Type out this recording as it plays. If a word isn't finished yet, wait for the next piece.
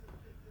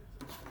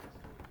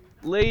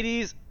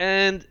Ladies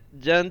and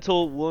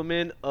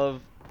gentlewomen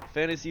of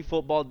fantasy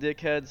football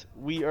dickheads,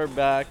 we are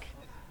back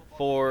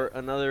for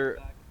another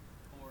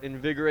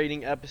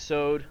invigorating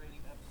episode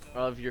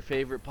of your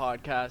favorite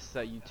podcast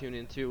that you tune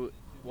into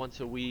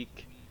once a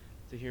week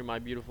to hear my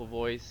beautiful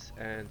voice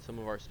and some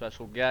of our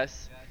special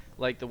guests,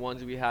 like the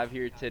ones we have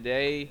here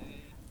today.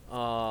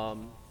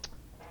 Um,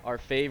 our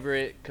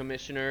favorite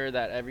commissioner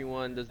that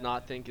everyone does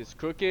not think is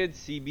crooked,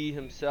 CB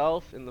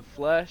himself in the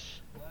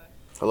flesh.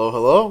 Hello,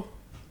 hello.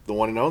 The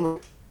one and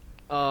only.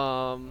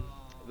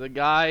 The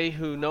guy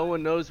who no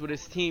one knows what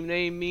his team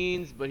name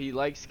means, but he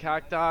likes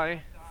cacti,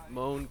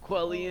 Moan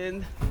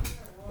Quellian.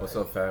 What's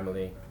up,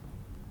 family?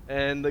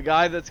 And the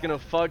guy that's gonna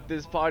fuck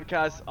this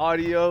podcast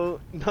audio,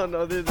 none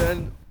other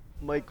than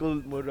Michael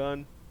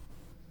Moran.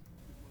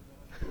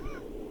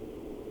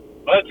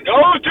 Let's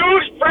go,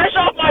 dude! Fresh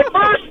off my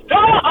first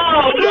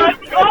dog!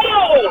 Let's go!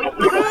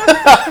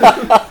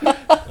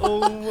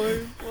 Oh my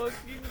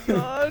fucking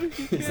god.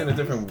 He's in a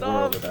different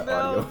world with that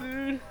audio.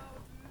 Dude.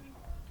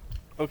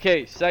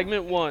 Okay,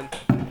 segment 1.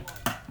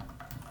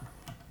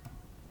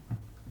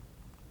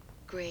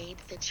 Grade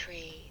the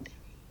trade.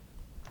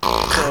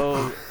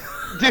 So,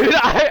 dude,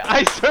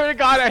 I swear to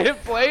God, I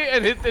hit play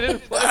and it didn't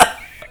play.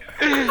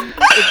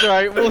 It's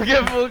alright. We'll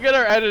get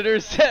our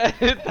editors to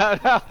edit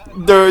that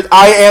out. Dude,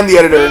 I am the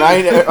editor, and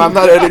I'm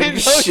not I editing know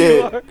shit.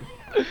 you are.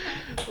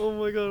 Oh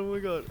my god. Oh my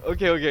god.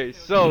 Okay.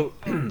 So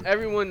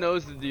everyone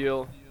knows the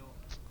deal.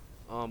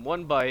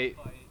 One bite.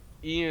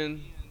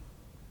 Ian.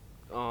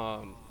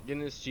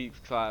 Getting his cheeks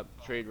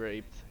clapped. Trade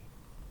raped.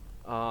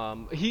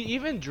 He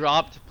even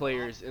dropped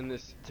players in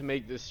this to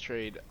make this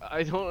trade.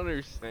 I don't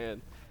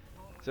understand.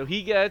 So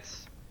he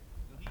gets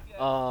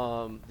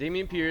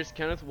Damian Pierce,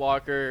 Kenneth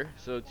Walker,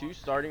 so 2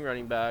 starting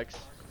running backs.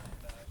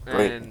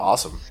 Great, And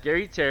awesome.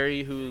 Scary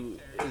Terry, who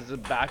is a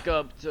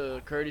backup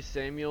to Curtis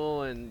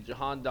Samuel and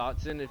Jahan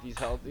Dotson if he's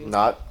healthy.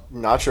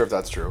 Not sure if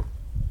that's true.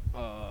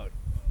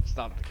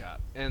 Stop the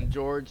cap. And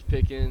George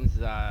Pickens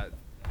that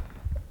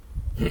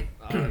I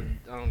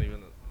don't even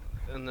know.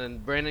 And then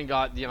Brandon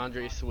got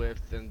DeAndre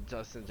Swift and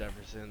Justin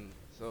Jefferson.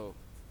 So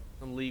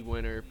some league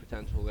winner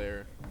potential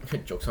there.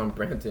 Jokes on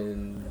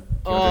Brandon.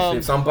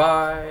 Um, Some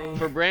bye.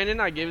 For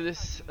Brandon, I give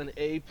this an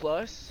A+.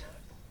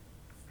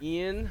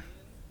 Ian,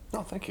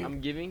 No, thank you.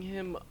 I'm giving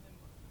him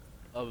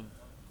a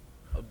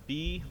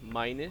B-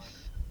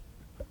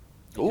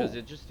 because Ooh.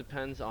 it just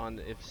depends on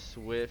if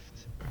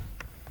Swift,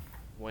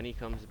 when he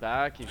comes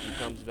back, if he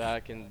comes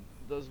back and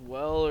does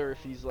well, or if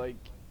he's like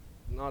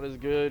not as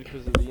good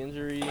because of the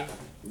injury.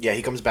 Yeah,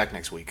 he comes back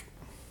next week.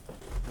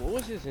 What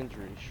was his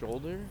injury?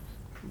 Shoulder?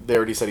 They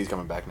already said he's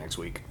coming back next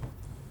week.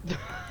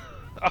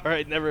 All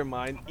right, never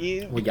mind.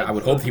 Ian, Well, yeah, I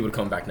would hope he would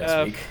come back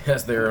next week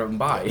as their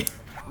bye.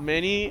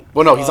 Many.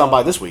 Well, no, he's on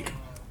by this week.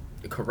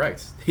 Correct.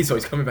 So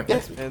he's coming back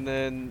next week. And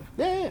then,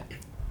 Yeah.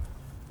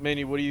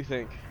 Manny, what do you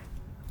think?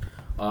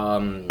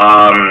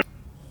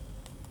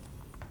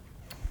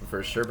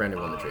 For sure, Brandon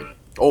won the trade.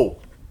 Oh,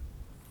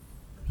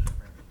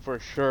 For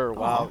sure.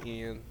 Wow, Aw.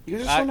 Ian. you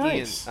guys are so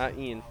nice.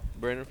 Ian.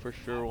 Brandon for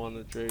sure won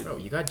the trade. Bro,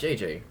 you got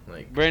JJ.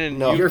 Like, Brandon,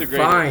 No. you you're have to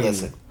grade fine. it.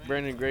 Listen,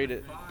 Brandon, grade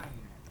it.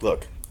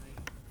 look.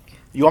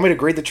 You want me to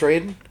grade the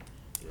trade?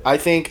 I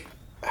think.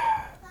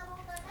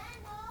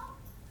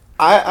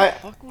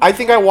 I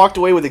think I walked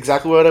away with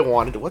exactly what I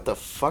wanted. What the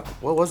fuck?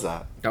 What was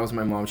that? that was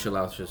my mom. Chill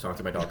out. She was talking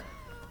to my dog.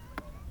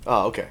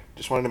 Oh, okay.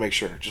 Just wanted to make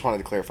sure. Just wanted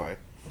to clarify.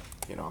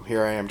 You know,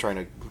 here I am trying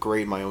to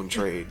grade my own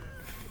trade,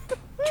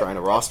 trying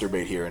to roster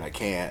bait here, and I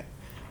can't.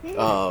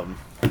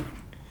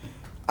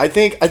 I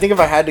think if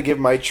I had to give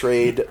my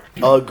trade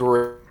a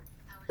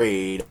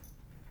grade,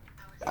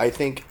 I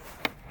think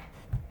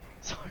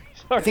Sorry.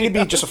 it'd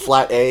be just a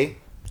flat A.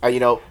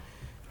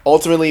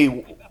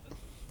 Ultimately,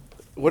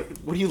 what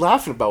are you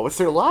laughing about? What's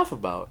there to laugh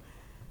about?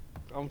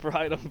 I'm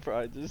fried.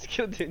 Just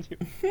continue.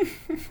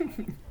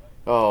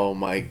 Oh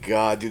my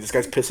god, dude, this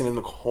guy's pissing in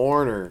the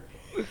corner.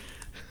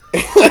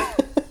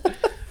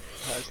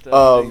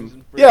 Hashtag things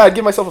and Yeah, I'd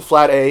give myself a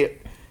flat A.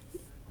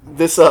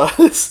 This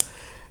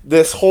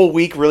this whole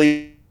week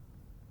really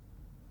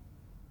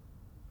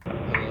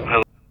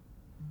Hello?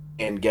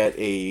 and get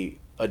a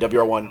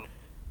WR1.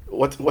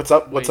 What's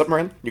up? What's Wait. up,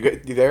 Marin? You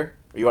there?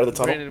 Are you out of the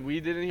tunnel? Brandon, we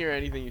didn't hear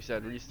anything you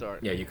said.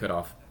 Restart. Yeah, you cut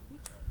off.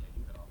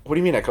 What do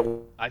you mean I cut?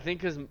 I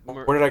think because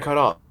Where did I cut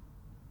off?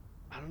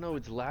 I don't know.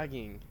 It's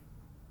lagging.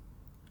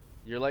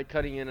 You're like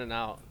cutting in and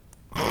out.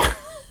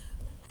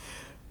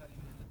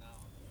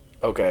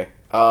 Okay.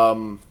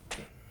 Okay.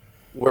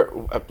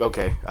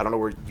 I don't know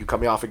where you cut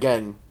me off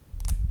again.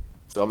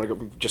 So I'm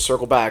gonna just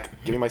circle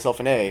back, giving myself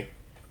an A.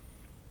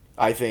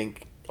 I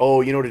think.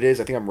 Oh, you know what it is?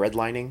 I think I'm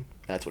redlining.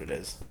 That's what it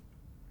is.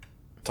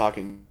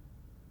 Talking.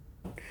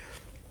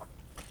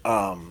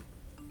 So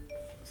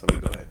let me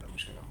go ahead. I'm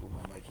just gonna move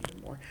my mic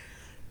even more.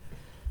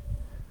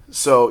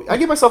 So I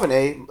give myself an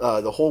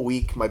A. The whole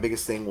week, my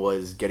biggest thing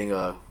was getting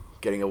a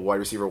wide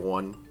receiver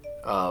 1,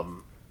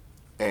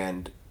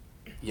 and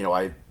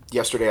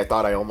yesterday I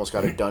thought I almost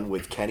got it done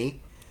with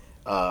Kenny,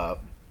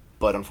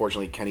 but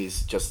unfortunately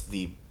Kenny's just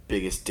the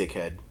biggest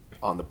dickhead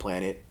on the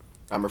planet.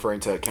 I'm referring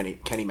to Kenny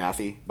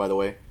Mathy, by the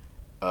way.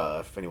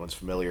 if anyone's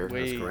familiar.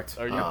 Wait, correct.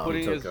 are you Um,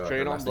 putting took, his their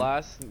trade on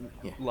last name.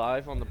 blast Yeah.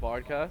 live on the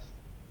podcast?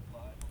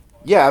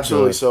 Yeah,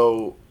 absolutely.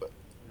 Good.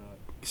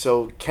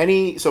 So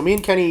me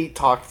and Kenny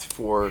talked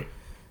for,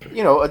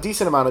 a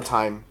decent amount of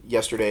time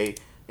yesterday,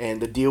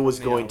 and the deal was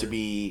How many going to hours?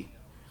 be,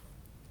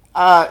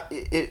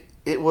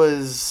 it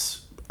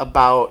was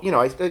about,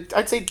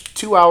 I'd say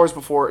 2 hours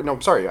before. No,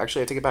 I'm sorry,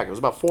 actually I take it back. It was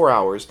about 4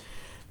 hours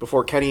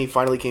before Kenny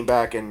finally came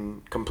back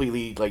and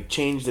completely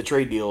changed the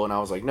trade deal, and I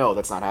was like, no,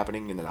 that's not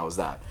happening, and then that was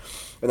that,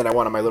 and then I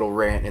went on my little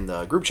rant in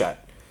the group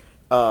chat.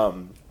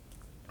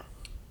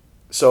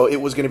 So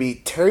it was going to be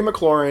Terry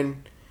McLaurin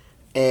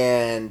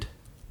and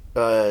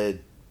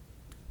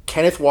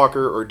Kenneth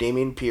Walker or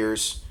Damian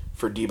Pierce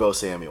for Debo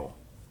Samuel.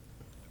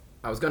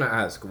 I was gonna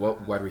ask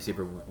what wide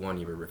receiver one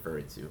you were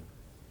referring to.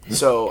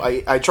 So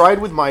I tried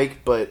with Mike,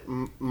 but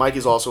Mike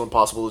is also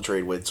impossible to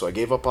trade with, so I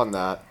gave up on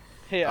that.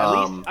 Hey, at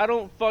least I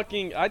don't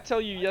I tell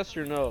you yes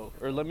or no,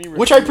 or let me.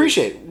 Which I review it.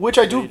 appreciate. Which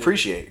I do Rated.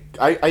 appreciate.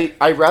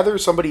 I rather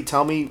somebody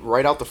tell me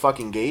right out the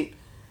fucking gate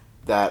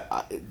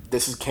that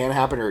this can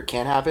happen or it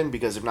can't happen,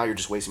 because if not, you're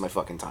just wasting my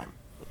fucking time.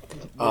 Which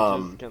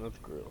is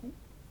Kenneth Grill.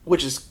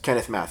 Which is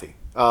Kenneth Matthew.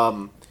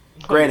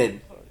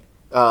 Granted,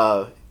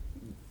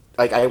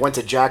 I went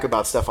to Jack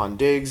about Stephon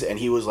Diggs, and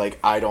he was like,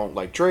 I don't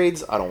like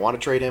trades. I don't want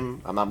to trade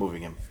him. I'm not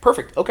moving him.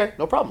 Perfect. Okay,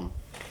 no problem.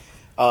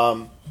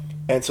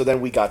 And so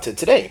then we got to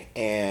today,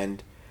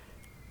 and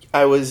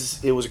it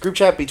was a group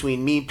chat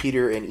between me,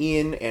 Peter, and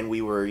Ian, and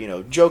we were,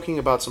 joking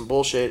about some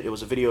bullshit. It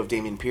was a video of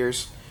Damian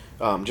Pierce,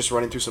 just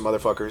running through some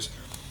motherfuckers.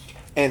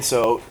 And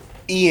so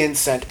Ian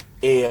sent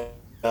a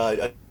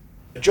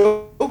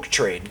joke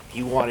trade.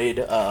 He wanted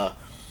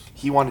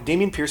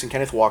Damian Pierce and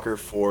Kenneth Walker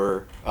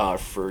for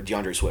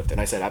DeAndre Swift,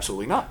 and I said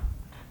absolutely not.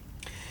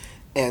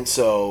 And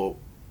so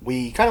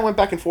we kind of went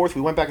back and forth.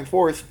 We went back and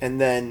forth, and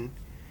then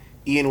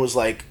Ian was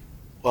like,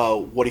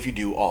 "What if you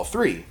do all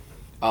three?"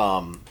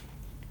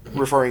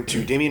 Referring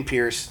to Damian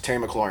Pierce, Terry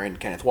McLaurin,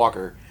 Kenneth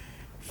Walker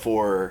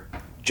for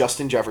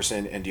Justin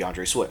Jefferson and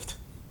DeAndre Swift.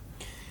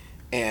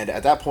 And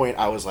at that point,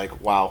 I was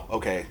like, wow,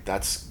 okay,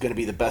 that's going to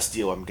be the best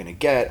deal I'm going to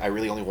get. I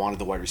really only wanted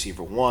the wide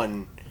receiver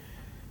one.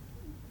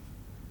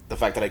 The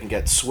fact that I can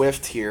get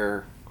Swift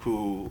here,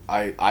 who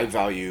I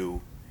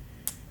value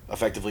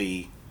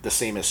effectively the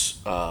same as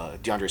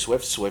DeAndre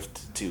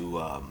Swift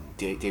to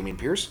Damian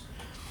Pierce.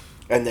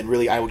 And then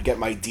really I would get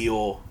my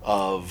deal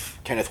of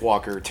Kenneth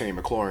Walker, Terry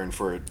McLaurin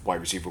for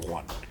wide receiver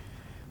one.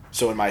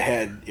 So in my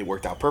head, it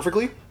worked out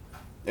perfectly.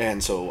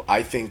 And so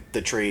I think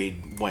the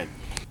trade went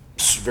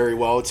very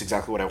well. It's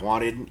exactly what I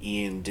wanted.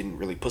 Ian didn't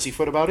really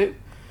pussyfoot about it,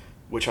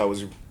 which I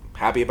was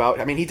happy about.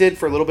 I mean, he did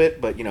for a little bit,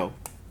 but,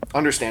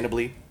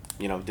 understandably,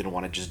 didn't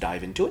want to just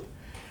dive into it.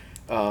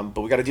 But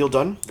we got a deal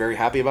done. Very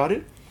happy about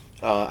it.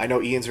 I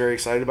know Ian's very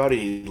excited about it.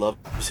 He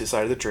loves his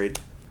side of the trade.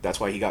 That's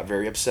why he got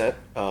very upset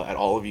at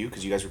all of you,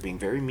 because you guys were being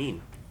very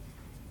mean.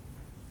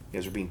 You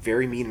guys were being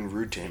very mean and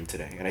rude to him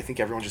today, and I think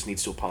everyone just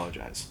needs to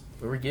apologize.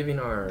 We were giving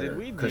our Did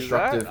we do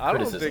constructive that? I don't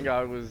criticism. think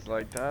I was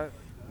like that.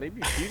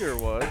 Maybe Peter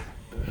was.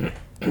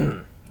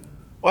 Well,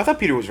 I thought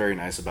Peter was very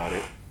nice about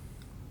it.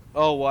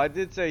 Oh, well, I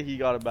did say he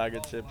got a bag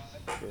of chips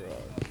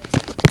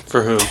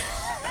For who?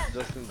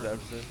 Justin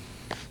Jefferson.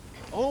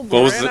 Oh,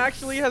 What was Moran it?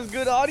 actually has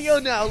good audio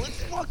now.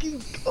 Let's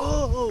fucking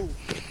go.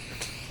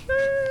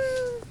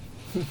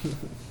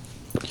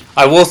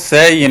 I will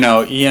say,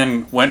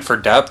 Ian went for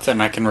depth,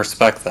 and I can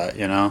respect that.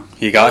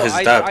 He got his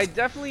depth. I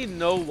definitely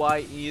know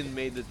why Ian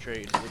made the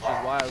trade, which is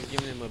why I was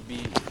giving him a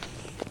B.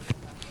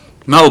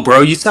 No,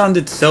 bro, you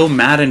sounded so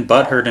mad and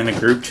butthurt in the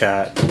group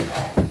chat.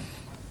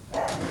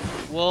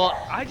 Well,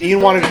 I just Ian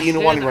don't wanted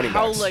understand running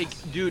how,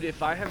 backs. dude,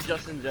 if I have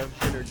Justin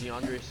Jefferson or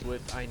DeAndre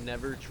Swift, I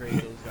never trade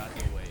those guys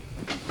away.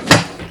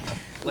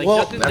 Like, Well,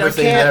 Justin never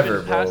say Jefferson has never,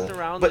 been bro. passed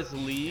around But- this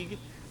league.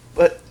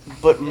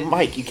 But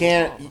Mike, you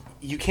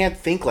can't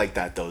think like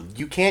that though.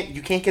 You can't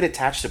get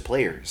attached to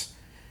players.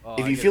 Oh,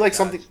 If I you get feel like attached,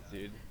 something-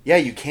 dude. Yeah,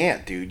 you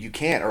can't, dude. You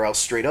can't, or else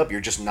straight up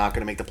you're just not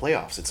gonna make the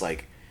playoffs. It's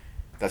like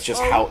that's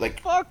just how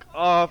Fuck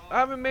off! I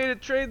haven't made a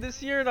trade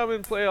this year, and I'm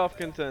in playoff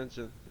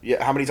contention.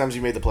 yeah. How many times have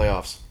you made the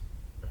playoffs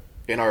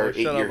in our Oh,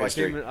 shut 8-year up!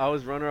 history? I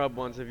was runner up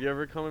once. Have you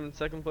ever come in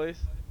second place?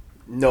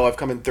 No, I've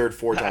come in third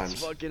 4 That's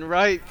times. fucking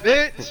right,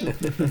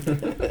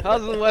 bitch.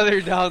 How's the weather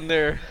down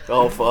there?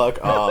 Oh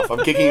fuck off! I'm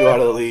kicking you out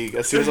of the league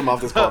as soon as I'm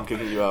off this call. I'm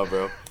kicking you out,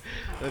 bro.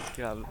 Let's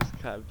cap.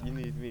 You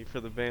need me for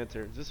the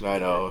banter. Just for I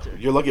the know. banter.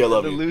 You're lucky I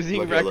love The you. losing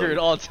Lucky I love record you.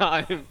 all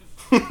time,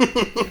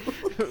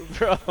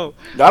 bro.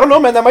 I don't know,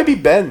 man. That might be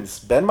Ben's.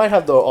 Ben might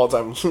have the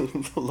all-time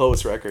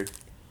lowest record.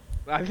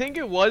 I think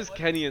it was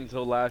Kenny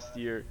until last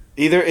year.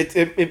 Either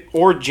it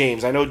or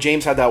James. I know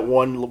James had that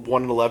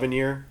 1-11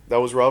 year that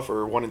was rough,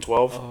 or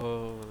 1-12.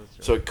 Oh, that's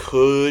right. So it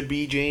could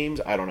be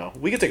James. I don't know.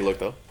 We could take a look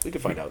though. We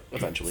could find out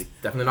eventually.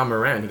 Definitely not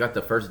Moran. He got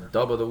the first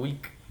dub of the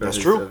week. That's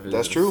of true. of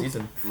That's of true.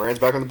 Season. Moran's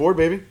back on the board,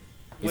 baby.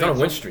 He's Wait, on a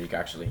win so- streak,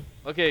 actually.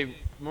 Okay,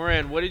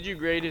 Moran, what did you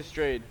grade his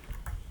trade?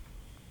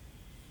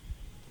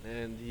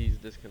 And he's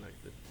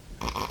disconnected.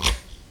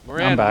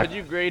 Moran, back. what did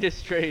you grade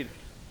his trade?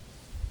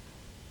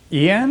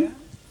 Ian?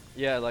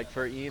 Yeah, like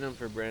for Ian and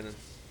for Brandon.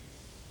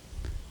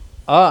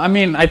 I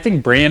mean, I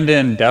think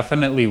Brandon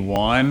definitely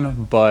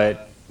won,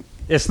 but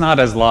it's not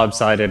as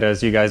lopsided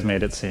as you guys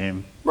made it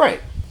seem. Right.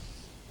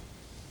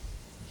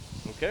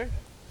 Okay,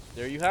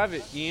 there you have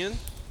it, Ian.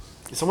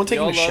 Is someone We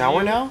taking all a love shower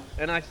you. now?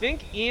 And I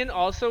think Ian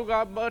also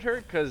got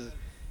butthurt because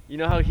you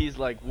know how he's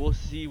like, we'll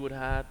see what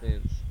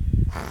happens.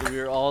 So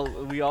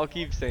we all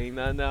keep saying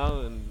that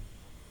now, and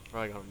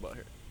I got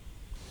butthurt.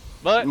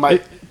 But My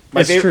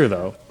It's favorite, true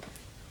though.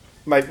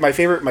 my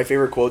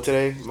favorite quote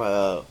today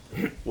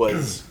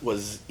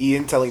was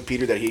Ian telling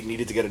Peter that he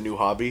needed to get a new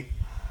hobby,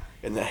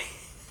 and that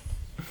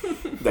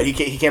he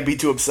can't be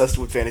too obsessed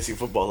with fantasy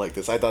football like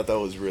this. I thought that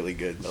was really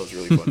good. That was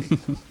really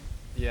funny.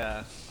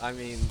 yeah, I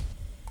mean,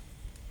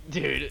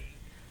 dude,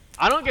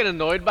 I don't get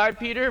annoyed by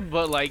Peter,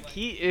 but like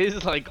he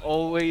is like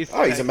always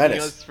Oh, he's a texting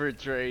menace. us for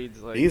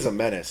trades. Like He's a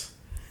menace.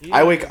 he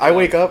I is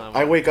wake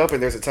like, up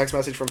and there's a text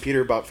message from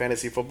Peter about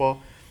fantasy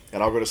football,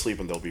 and I'll go to sleep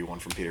and there'll be one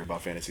from Peter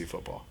about fantasy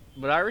football.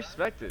 But I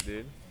respect it,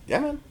 dude. Yeah,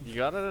 man. You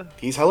gotta.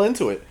 He's hella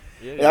into it.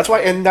 Yeah,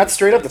 And that's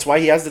straight up. That's why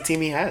he has the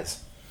team he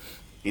has.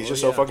 He's Oh,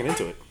 just yeah. so fucking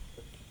into it.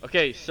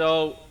 Okay,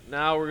 so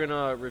now we're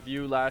gonna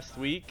review last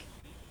week.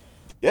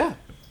 Yeah.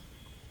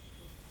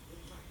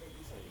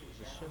 Is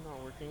this shit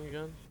not working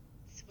again?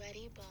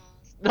 Sweaty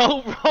balls.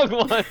 No,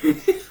 wrong one.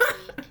 Week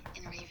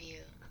in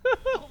review.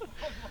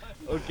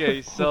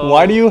 Okay, so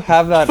Why do you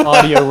have that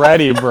audio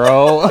ready,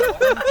 bro?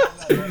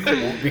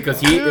 Because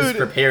he is Dude,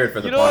 prepared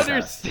for the you don't podcast.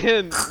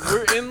 understand.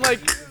 We're in like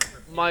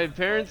my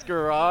parents'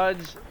 garage.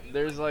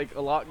 There's like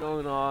a lot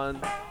going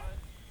on.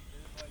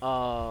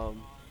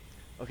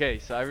 Okay,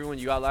 so everyone,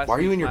 you got last. Why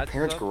are you week's in your matches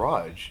parents' up?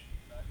 garage?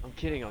 I'm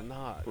kidding. I'm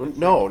not.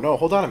 No.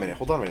 Hold on a minute.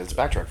 Let's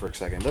backtrack for a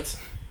second.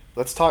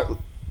 Let's talk,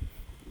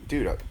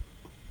 dude.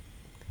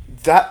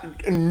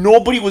 That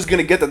nobody was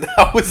gonna get that.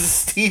 That was a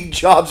Steve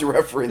Jobs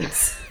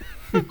reference.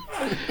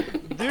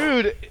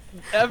 Dude,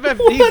 FFD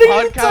What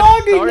are you podcast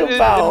talking started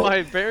about? in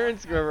my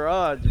parents'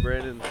 garage,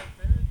 Brandon.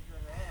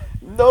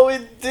 No,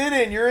 it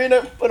didn't. You're in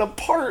an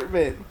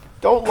apartment.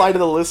 Don't lie to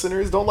the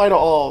listeners. Don't lie to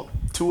all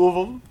two of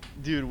them.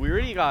 Dude, we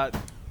already got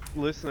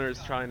listeners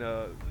trying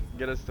to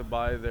get us to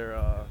buy their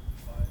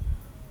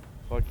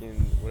fucking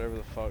whatever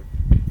the fuck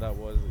that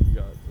was that you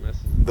got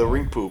messages The about.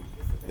 ring poop.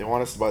 They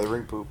want us to buy the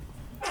ring poop.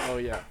 Oh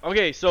yeah.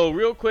 Okay, so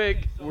real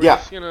quick, we're Yeah.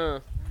 just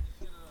gonna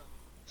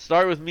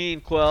start with me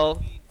and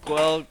Quell.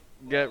 Quell,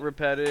 get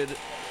repeated.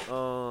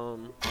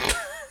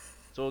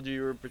 Told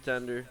you were a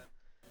pretender.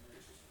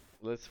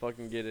 Let's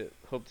fucking get it.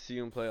 Hope to see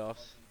you in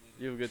playoffs.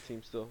 You have a good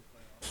team still.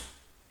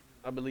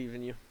 I believe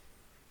in you.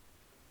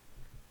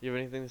 You have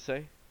anything to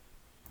say?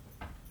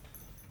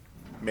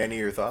 Manny,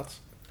 your thoughts?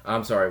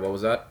 I'm sorry, what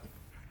was that?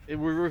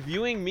 We're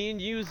reviewing me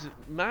and you's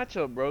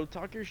matchup, bro.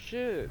 Talk your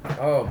shit.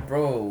 Oh,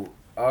 bro.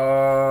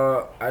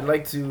 I'd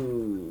like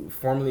to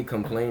formally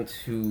complain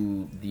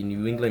to the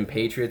New England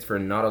Patriots for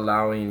not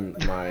allowing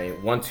my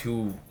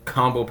 1-2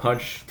 combo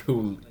punch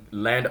to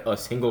land a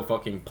single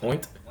fucking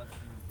point.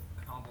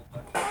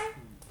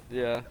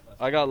 Yeah,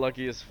 I got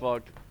lucky as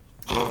fuck.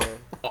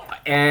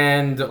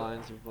 And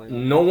Lions are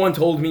playing. no one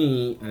told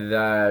me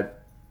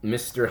that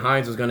Mr.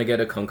 Hines was gonna get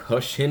a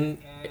concussion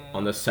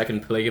on the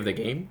second play of the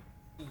game.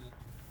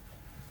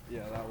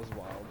 Yeah, that was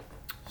wild.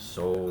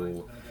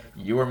 So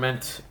you were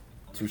meant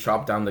to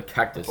chop down the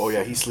cactus. Oh,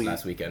 yeah, he's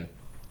last weekend.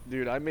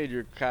 Dude, I made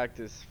your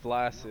cactus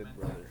flaccid,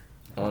 brother.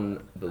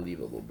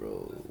 Unbelievable,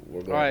 bro.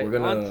 We're gonna, Alright, we're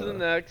gonna on to the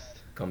next.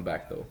 come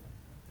back though.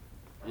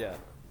 Yeah.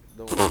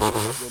 Don't worry.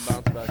 You'll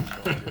bounce back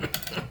stronger.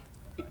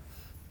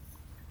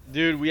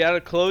 Dude, we had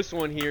a close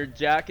one here.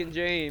 Jack and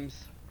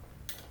James.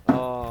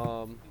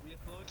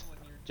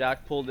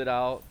 Jack pulled it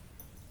out.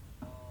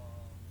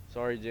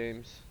 Sorry,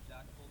 James.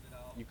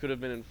 You could have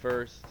been in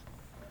first.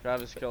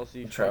 Travis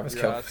Kelce. Travis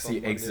fucked your ass on Kelce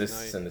Monday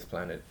exists night. in this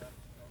planet.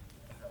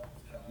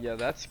 Yeah,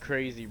 that's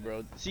crazy,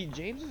 bro. See,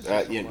 James is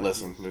just Yeah, unlucky.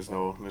 listen, there's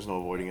no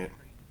avoiding it.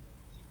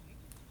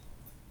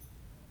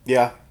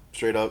 Yeah,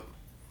 straight up.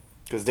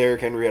 Because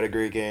Derrick Henry had a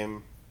great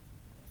game.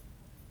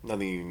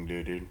 Nothing you can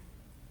do, dude.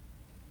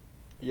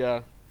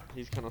 Yeah,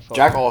 he's kind of.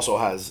 Jack also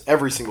has,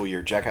 every single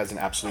year, Jack has an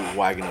absolute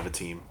wagon of a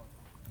team.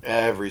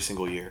 Every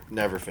single year.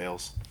 Never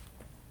fails.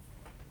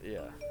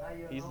 Yeah,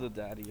 he's the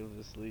daddy of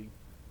this league.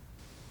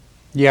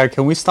 Yeah,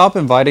 can we stop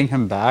inviting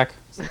him back?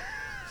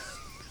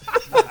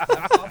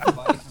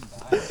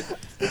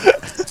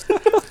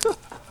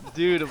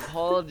 Dude,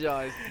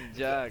 apologize to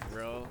Jack,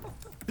 bro.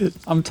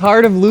 I'm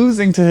tired of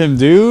losing to him,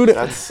 dude.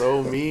 That's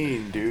so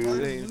mean,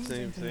 dude.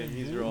 Same.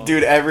 He's wrong.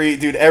 Dude,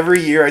 every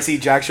year I see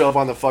Jack show up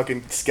on the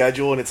fucking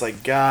schedule and it's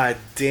like, God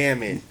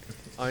damn it.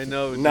 I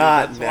know. Dude,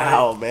 Not that's why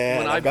now, man.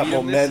 when I've got beat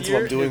him this momentum,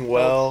 year, I'm doing it felt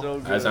well. so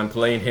good. As I'm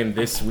playing him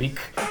this week.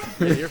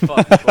 Yeah, you're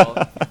fucked, Paul.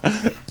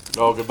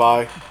 Oh,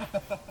 goodbye.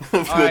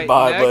 Alright,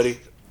 Goodbye, next buddy.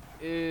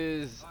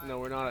 is no,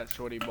 we're not at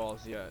shorty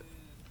balls yet.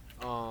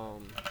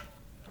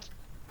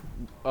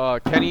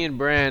 Kenny and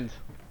Brand,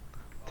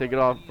 take it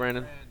off,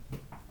 Brandon.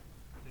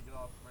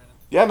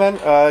 Yeah, man.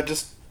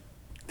 Just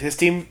his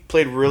team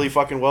played really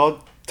fucking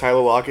well.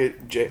 Tyler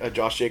Lockett,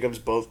 Josh Jacobs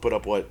both put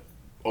up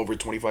over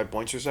 25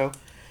 points or so.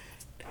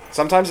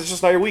 sometimes it's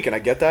just not your week, and I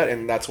get that,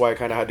 and that's why I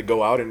kind of had to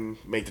go out and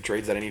make the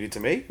trades that I needed to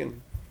make,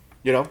 and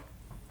you know,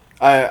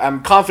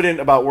 I'm confident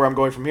about where I'm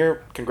going from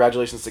here.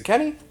 Congratulations to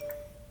Kenny.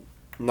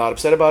 Not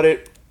upset about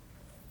it.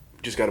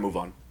 Just got to move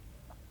on.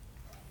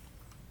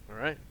 All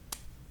right.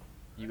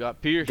 You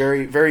got pierced.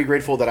 Very, very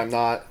grateful that I'm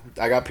not.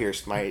 I got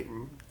pierced.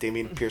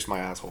 Damien pierced my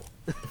asshole.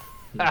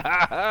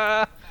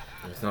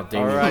 It's not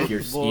Damien Alright,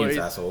 Pierce, boys. Ian's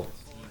asshole.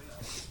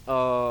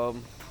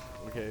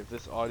 Okay, if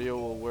this audio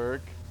will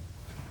work.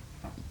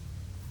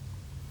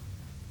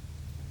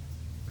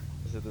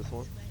 Is it this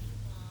one? Sweaty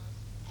Balls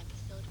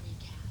episode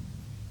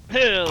recap.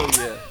 Hell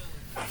yeah.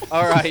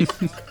 Alright.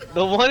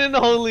 The one and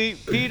only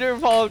Peter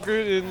Paul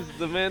Grutens,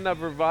 the man that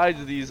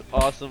provides these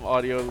awesome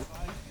audio,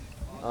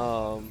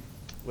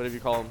 whatever you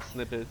call them,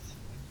 snippets,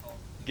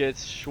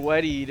 gets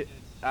sweatied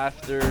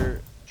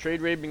after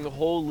trade raping the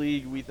whole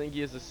league. We think he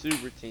has a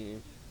super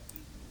team.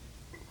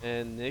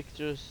 And Nick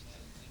just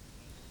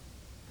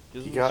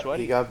gives He him a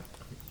sweaty. got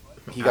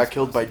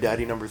killed by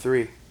Daddy number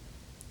 3.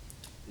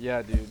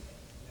 Yeah, dude.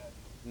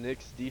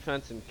 Nick's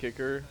defense and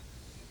kicker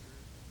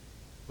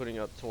putting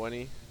up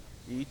 20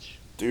 each.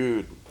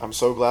 Dude, I'm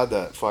so glad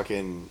that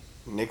fucking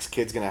Nick's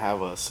kid's gonna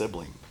have a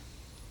sibling.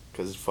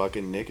 Because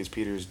fucking Nick is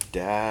Peter's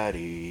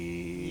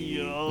daddy.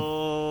 Yo.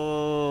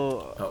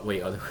 Oh,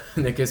 wait,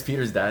 Nick is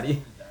Peter's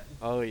daddy?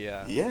 Oh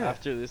yeah. Yeah.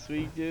 After this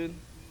week, dude.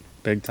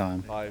 Big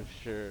time. 5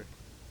 sure.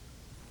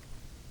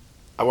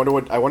 I wonder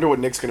what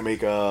Nick's gonna make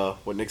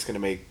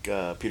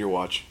Peter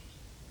watch.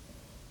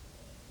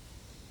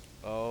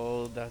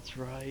 Oh, that's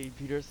right.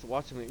 Peter's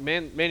watching me.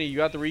 Manny, you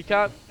got the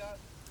recap?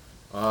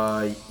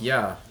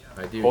 Yeah,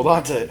 I do. Hold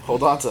on to that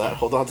Alright,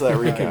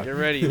 recap. get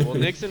ready. Well,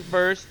 Nick's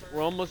first.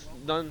 We're almost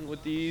done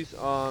with these.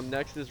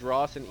 Next is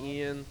Ross and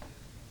Ian.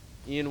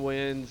 Ian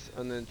wins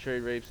and then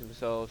trade rapes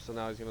himself, so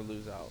now he's gonna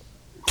lose out.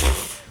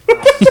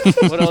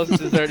 What else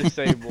is there to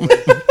say, boys?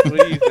 What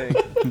do you think?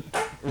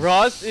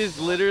 Ross is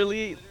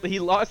literally, he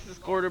lost his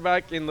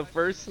quarterback in the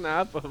first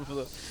snap of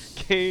the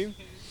game.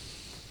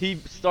 He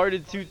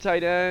started 2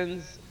 tight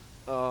ends.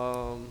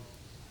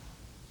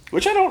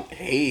 Which I don't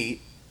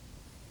hate,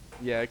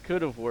 Yeah, it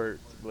could have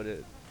worked, but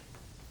it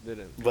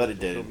didn't. but it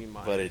Toby didn't.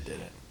 Myers But it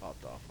didn't.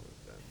 popped off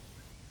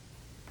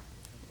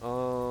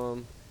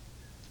on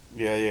his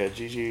Yeah.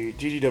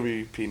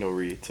 GGWP no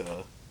re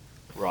to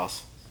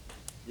Ross.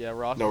 yeah,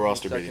 Ross No is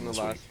roster second beating to this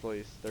last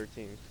place,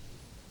 13th.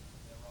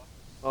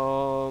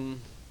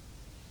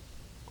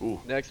 Ooh.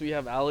 Next we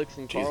have Alex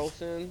and Jesus.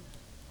 Carlson.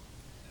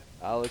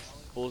 Alex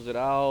pulls it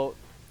out,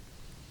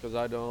 because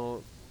I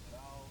don't.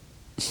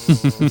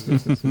 There's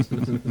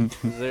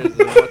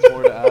much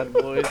more to add,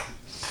 boys.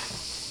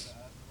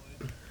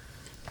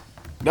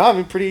 No, I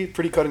mean pretty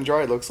cut and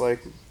dry. It looks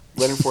like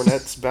Leonard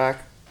Fournette's back,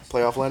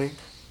 playoff Lenny.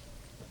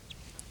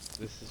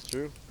 This is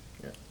true.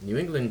 Yeah. New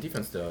England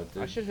defense, though, I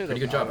did should hit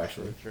pretty up good job, Alex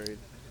for actually. a trade.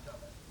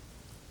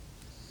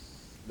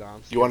 Nah,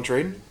 I'm scared. You want to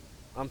trade?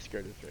 I'm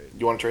scared to trade.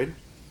 You want to trade?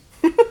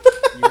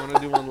 You want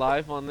to do one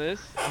live on this?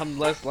 I'm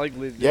less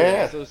likely to do it.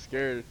 Yeah. I'm so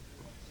scared.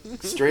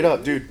 Straight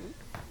up, dude.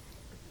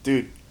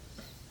 Dude.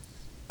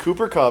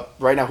 Cooper Kupp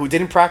right now, who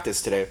didn't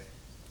practice today.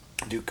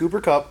 Do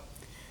Cooper Kupp.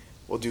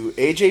 We'll do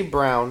AJ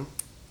Brown,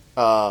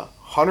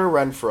 Hunter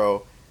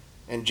Renfro,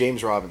 and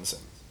James Robinson.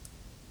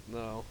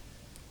 No.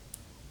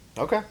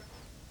 Okay.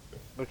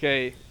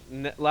 Okay,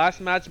 last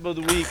matchup of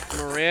the week,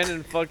 Moran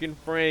and fucking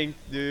Frank,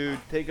 dude.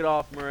 Take it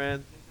off,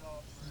 Moran.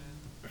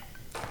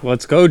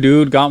 Let's go,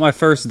 dude. Got my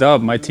first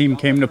dub. My team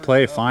came to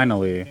play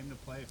finally.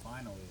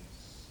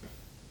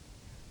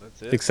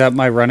 That's it. Except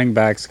my running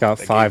backs got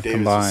That 5 Gabe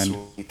Davis is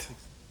combined. sweet.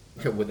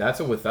 Well, that's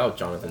a without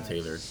Jonathan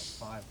Taylor.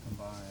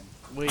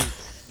 Wait,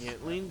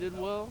 Scantling did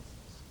well?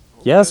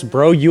 Yes,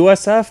 bro.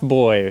 USF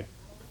boy.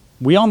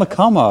 We on the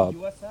come up.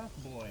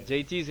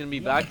 JT's gonna be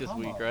back this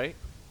week, right?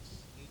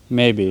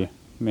 Maybe.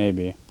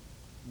 Alright,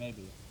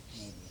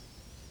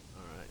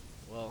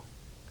 well,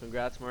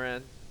 congrats,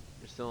 Moran.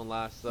 You're still in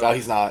last, though. No,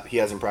 he's not. He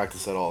hasn't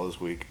practiced at all this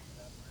week.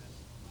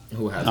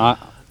 Who has That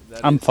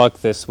I'm is-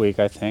 fucked this week,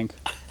 I think.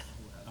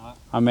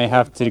 I may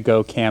have to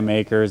go Cam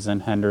Akers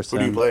and Who Henderson.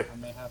 do you play? I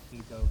may have to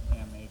go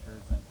Cam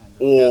Akers and Henderson.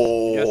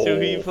 Oh. Guess who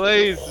he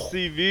plays?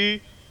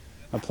 CV.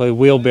 I play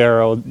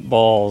wheelbarrow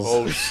balls.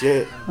 Oh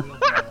shit.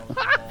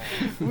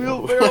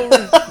 Wheelbarrow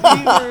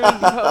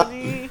receivers,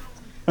 honey.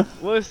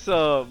 What's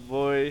up,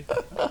 boy?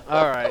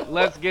 Alright,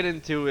 let's get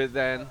into it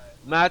then.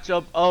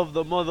 Matchup of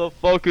the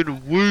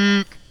motherfucking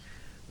week.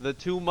 The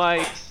 2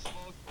 mics.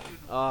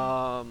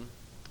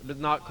 But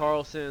not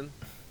Carlson.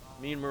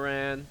 Me and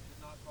Moran.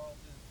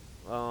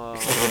 I'm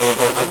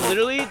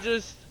literally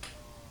just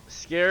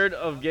scared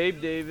of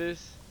Gabe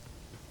Davis.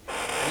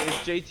 And if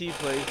JT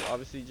plays,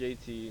 obviously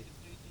JT.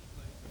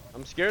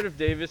 I'm scared of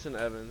Davis and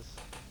Evans.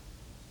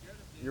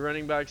 Your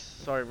running backs,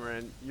 sorry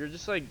Moran, you're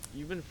just like,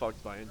 you've been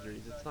fucked by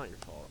injuries. It's not your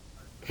fault.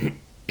 You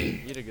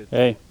did a good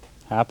Hey,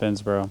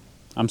 happens, bro.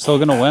 I'm still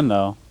gonna win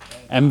though.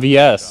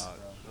 MVS. job.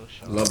 No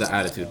shot. Love the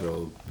attitude,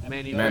 bro.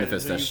 Manny,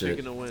 Manifest who that you shit.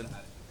 picking to win?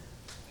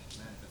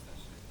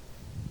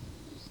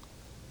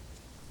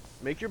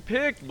 Make your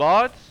pick,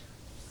 bots.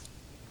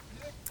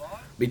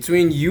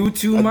 Between you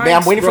two, Mike.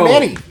 Man, I'm waiting for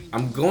Manny.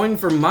 I'm going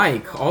for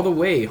Mike all the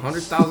way,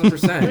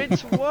 100,000%.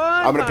 Which one?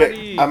 I'm gonna pick.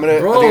 Marty? I'm gonna.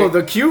 Bro,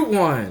 the cute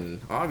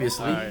one,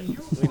 obviously. Alright,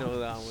 we know who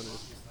that one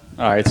is.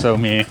 All right, so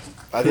me.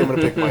 I think I'm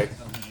gonna pick Mike.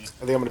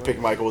 I think I'm gonna pick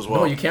Michael as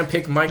well. No, you can't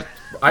pick Mike.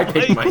 I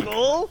pick Mike.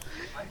 Michael?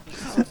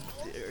 How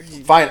dare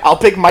he? Fine, I'll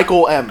pick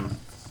Michael M.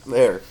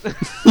 There. Good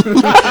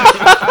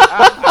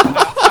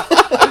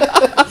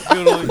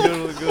one,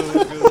 good one, good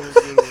one, good one,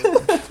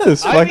 good one.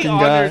 This I'd be fucking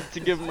guy. honored to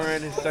give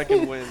Moran his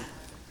second win.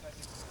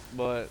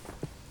 But,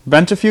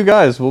 Bench a few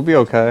guys. We'll be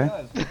okay.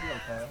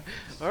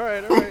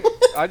 alright, alright.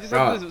 I just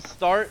have to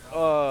start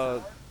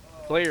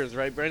players,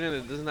 right, Brandon?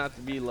 It doesn't have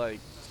to be,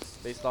 like,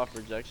 based off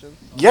rejection.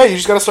 Yeah, you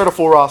just gotta start a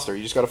full roster.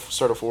 You just gotta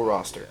start a full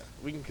roster.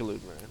 We can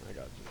collude, Moran. I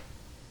got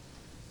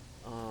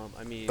you.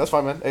 I mean... That's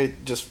fine, man. Hey,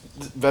 just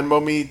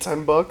Venmo me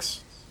 $10.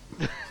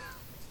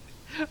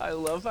 I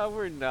love how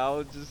we're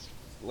now just,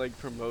 like,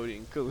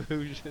 promoting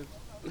collusion.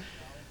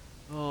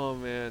 Oh,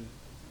 man.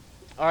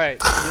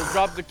 Alright, you'll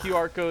drop the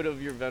QR code of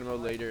your Venmo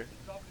later.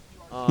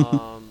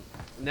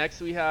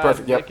 Next we have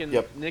Perfect, yep, Nick, and,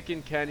 yep. Nick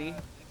and Kenny.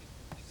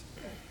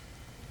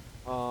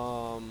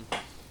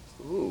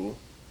 Ooh.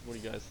 What do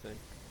you guys think?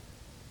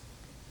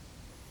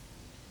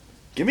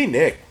 Give me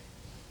Nick.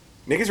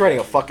 Nick is riding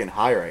a fucking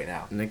high right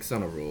now. Nick's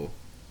on a roll.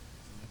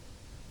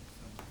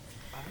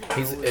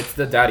 It's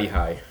the daddy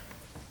high.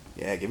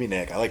 Yeah, give me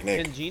Nick. I like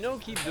Nick. Can Gino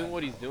keep doing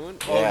what he's doing?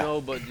 Yeah. Oh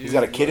no, but dude, He's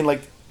got a kid in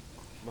like.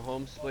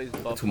 Mahomes plays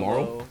Buffalo.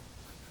 Tomorrow?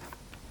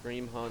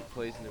 Kareem Hunt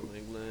plays New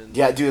England.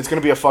 Yeah, dude, it's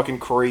gonna be a fucking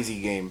crazy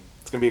game.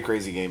 It's gonna be a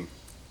crazy game.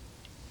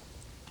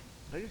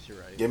 I guess you're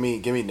right. Give me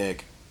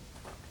Nick.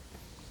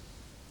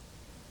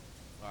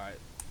 Alright,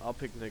 I'll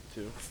pick Nick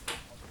too.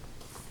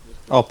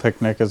 I'll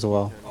pick Nick as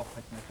well. I'll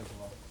pick Nick as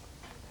well.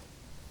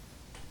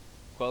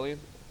 Quellian,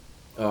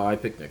 I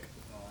pick Nick.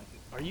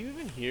 are you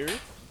even here?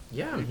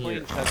 Yeah, I'm You're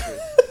here. playing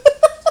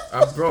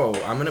Tetris. Bro,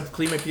 I'm gonna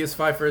clean my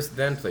PS5 first,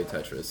 then play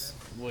Tetris.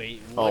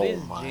 Wait, what Oh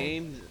is my.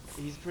 James?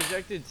 He's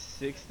projected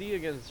 60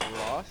 against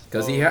Ross.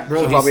 Cause Oh,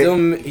 bro,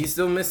 Probably- he's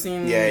still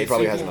missing. Yeah, he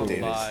probably CP. hasn't on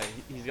updated. bye.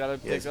 He's got to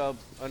pick Yes. up.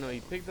 Oh no, he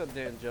picked up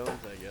Dan Jones,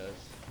 I guess.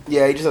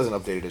 Yeah, he just hasn't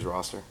updated his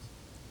roster.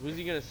 Who's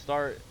he gonna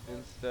start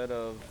instead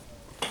of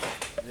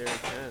Derrick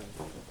Henry?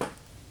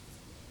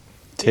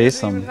 He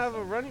doesn't even Taysom. have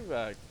a running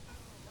back.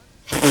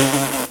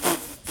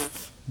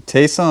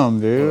 Taysom,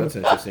 Oh, dude. that's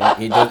interesting.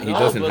 He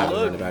doesn't but have a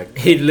look, running back.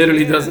 He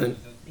literally Yeah. doesn't.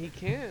 He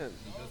can't.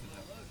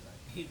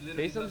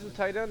 Taysom's a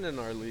tight end in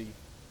our league.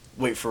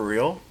 Wait, for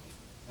real?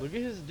 Look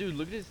at his dude.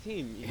 Look at his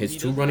team. His He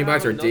two doesn't running have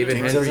backs are another David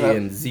James running doesn't Henry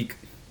have- and Zeke.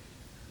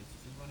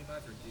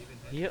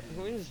 He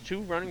only has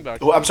two running backs.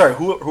 Oh, I'm sorry.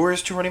 Who are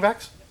his two running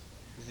backs?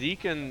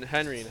 Zeke and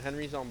Henry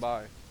Henry's on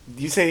bye.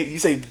 You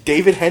say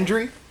David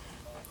Hendry?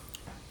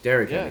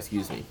 Derrick Yeah. Henry,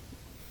 excuse me.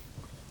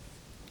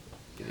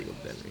 Illegal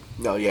Henry.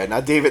 No, yeah,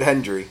 not David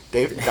Hendry.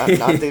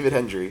 Not David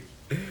Hendry.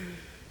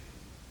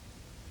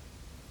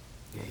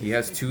 He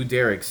has two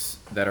Derricks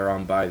that are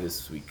on bye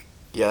this week.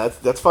 Yeah,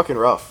 that's fucking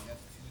rough.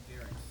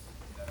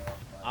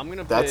 I'm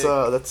gonna pick.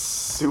 That's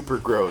super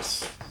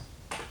gross.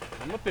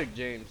 I'm gonna pick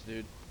James,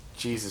 dude.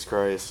 Jesus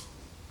Christ.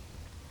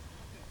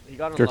 He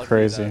got You're unlucky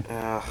crazy. That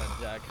Ah.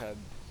 Jack had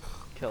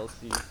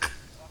Kelsey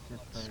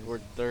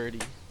scored 30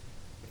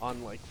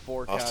 on like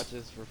 4 Awesome.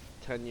 catches for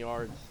 10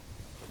 yards,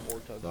 4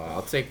 touchdowns.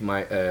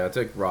 I'll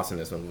take Ross in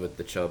this one with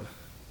the Chubb.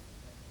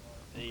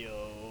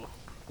 Yo.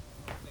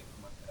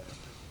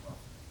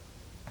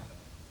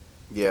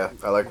 Yeah,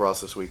 I like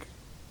Ross this week.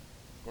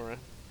 Alright.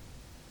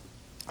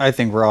 I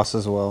think Ross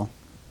as well.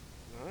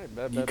 Alright,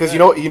 bet. Because you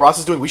know what Ross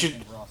is doing? We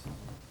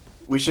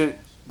should.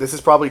 This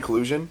is probably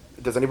collusion.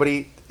 Does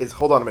anybody?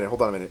 Hold on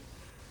a minute.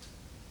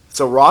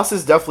 So Ross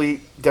is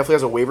definitely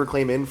has a waiver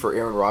claim in for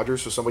Aaron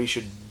Rodgers. So somebody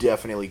should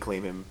definitely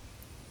claim him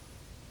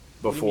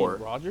before,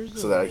 Rodgers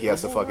so that he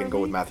has to available fucking go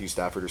with already? Matthew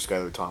Stafford or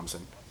Skylar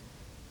Thompson.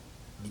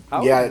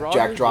 How Yeah, is Jack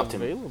Rodgers dropped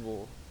him.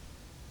 available?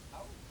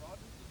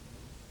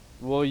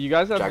 Well, you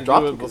guys have Jack to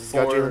dropped do him it because he's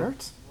got Jalen before.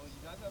 Hurts.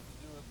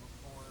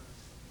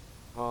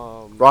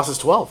 Um, Ross is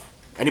 12.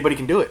 Anybody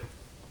can do it.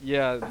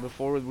 yeah,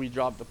 before we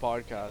drop the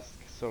podcast,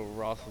 so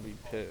Ross will be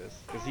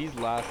pissed because he's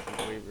last in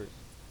waivers.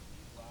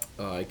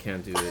 Oh, I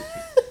can't do it.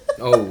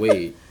 Oh,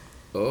 wait.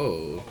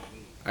 Oh.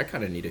 I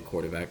kind of need a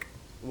quarterback.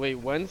 Wait,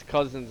 when's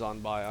Cousins on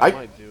bye? I I-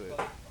 might do it.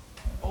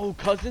 Oh,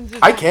 Cousins is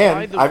I on can.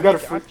 bye the I've got a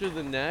week free- after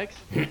the next.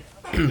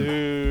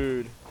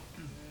 Dude.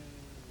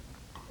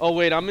 Oh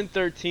wait, I'm in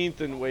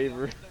 13th in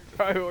waiver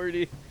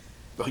priority.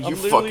 Oh, I'm you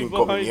literally fucking put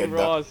me behind in that.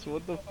 Ross.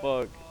 What the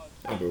fuck?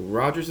 Oh, but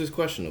Rodgers is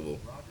questionable.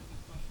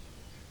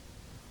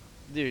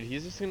 Dude,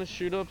 he's just gonna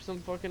shoot up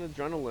some fucking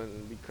adrenaline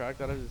and be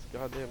cracked out of his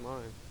goddamn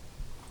mind.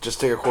 Just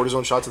take a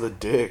cortisone shot to the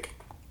dick.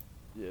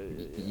 Yeah.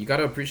 You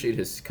gotta appreciate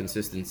his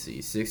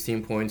consistency.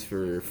 16 points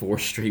for 4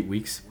 straight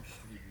weeks.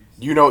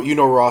 You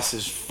know Ross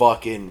is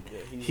fucking.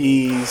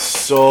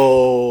 He's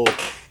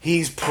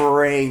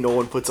praying no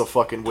one puts a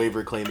fucking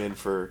waiver claim in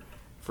for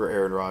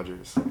Aaron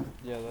Rodgers.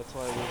 Yeah, that's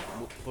why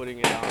we're putting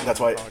it out. That's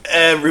why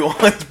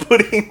everyone's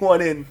putting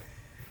one in.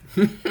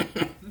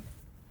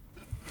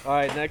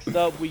 Alright, next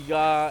up we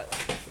got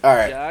All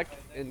right. Jack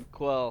and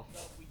Quell.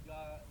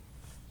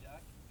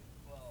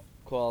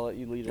 Qual, let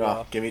you lead it Oh,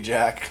 off. give me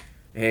Jack.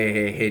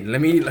 Hey. Let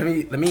me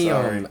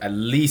Sorry. at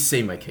least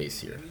say my case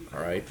here.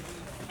 All right.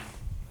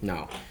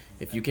 Now,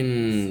 if you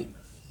can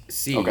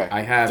see, Okay.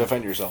 I have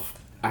Defend yourself.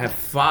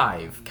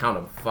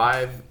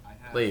 5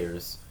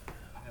 players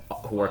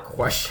who are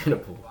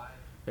questionable,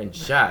 and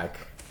Jack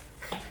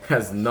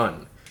has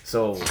none.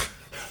 So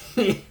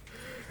And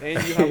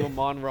you have a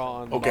Monra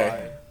on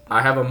Okay.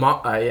 I have a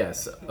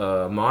yes.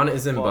 Mon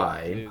is in Fuck,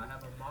 bye.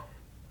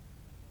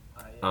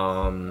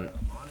 dude.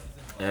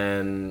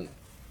 And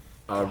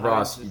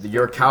Ross,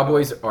 your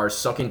Cowboys are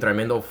sucking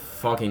tremendo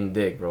fucking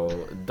dick, bro.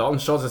 Dalton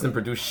Schultz doesn't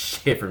produce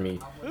shit for me.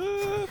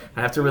 I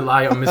have to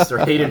rely on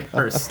Mr. Hayden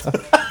Hurst.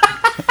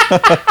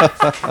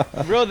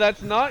 Bro,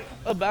 that's not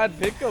a bad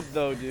pickup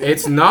though, dude.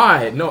 It's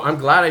not. No, I'm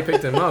glad I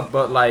picked him up,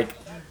 but like,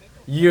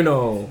 you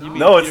know, You mean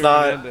No, it's Peter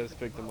not. Hernandez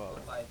picked him up.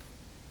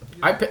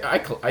 I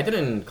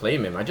didn't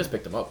claim him. I just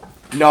picked him up.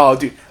 No,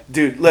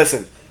 dude,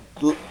 listen.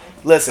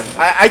 Listen.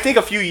 I think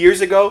a few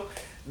years ago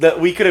that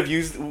we could have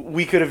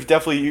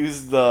definitely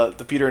used the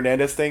Peter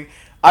Hernandez thing.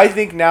 I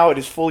think now it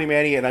is fully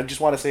Manny, and I just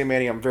want to say,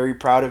 Manny, I'm very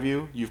proud of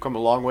you. You've come a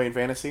long way in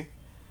fantasy,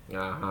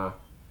 Uh-huh.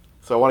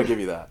 so I want to give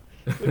you that.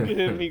 Look at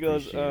him, he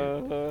goes,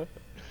 Appreciate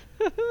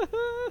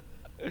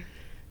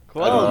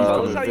Qual, you've tell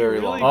come us a how very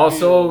you long really way.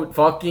 Also,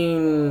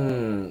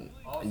 fucking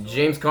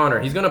James Conner.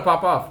 He's gonna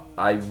pop off.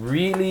 I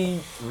really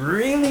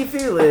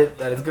feel it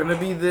that it's gonna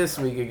be this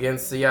week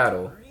against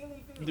Seattle.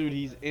 feel. Dude,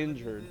 he's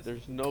injured.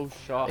 There's no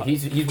shot.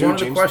 He's Dude, one of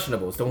the James-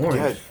 questionables. Don't worry.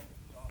 Yeah,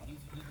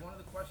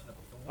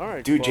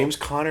 Alright, dude, Qual.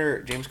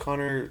 James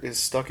Conner is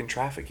stuck in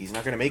traffic. He's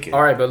not gonna make it.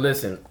 All right, but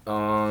listen.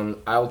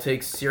 I'll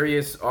take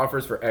serious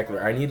offers for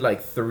Eckler. I need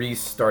like 3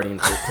 starting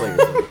players.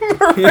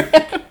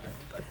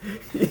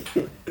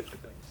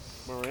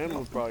 Moran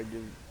will probably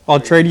give. I'll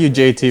trade you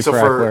JT So for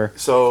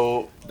Eckler.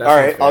 all That's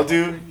right, not I'll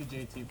fair. do.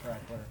 JT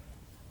Crackler.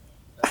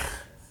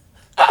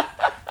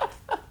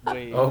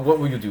 Wait. Oh, what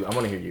will you do? I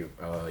want to hear you.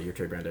 Your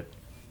trade, Brandon.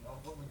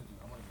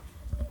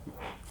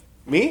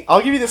 Me?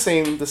 I'll give you the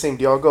same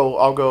deal.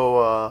 I'll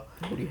go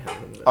Who do you have?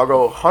 I'll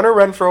go Hunter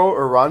Renfro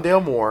or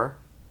Rondale Moore,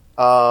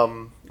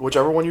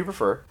 whichever one you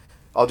prefer.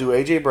 I'll do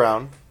AJ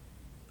Brown,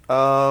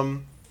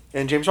 and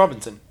James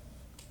Robinson.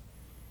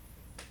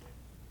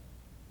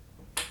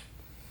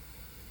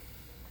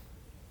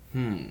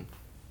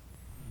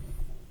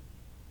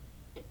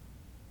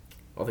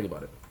 I'll think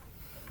about it.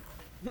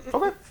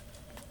 Okay.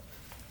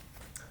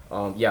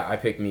 Yeah, I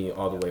picked me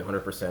all the way,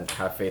 100%.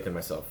 Have faith in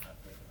myself.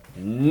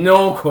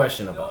 No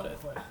question about it.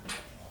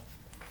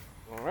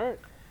 Alright.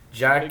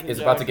 Jack Picking is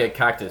about to Jack. get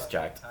cactus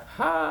jacked.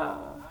 Ha!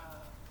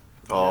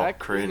 Oh, Jack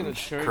is gonna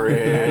cringe, turn-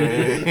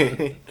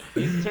 cringe.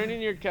 He's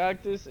turning your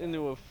cactus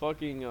into a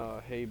fucking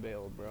hay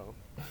bale, bro.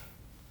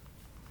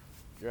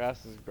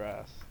 Grass is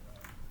grass.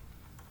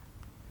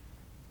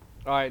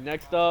 Alright,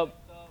 next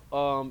up,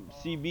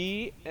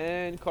 CB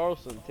and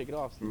Carlson. Take it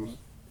off, CB.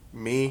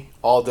 Me,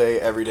 all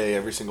day,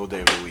 every single day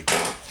of the week.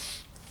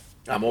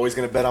 I'm always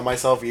gonna bet on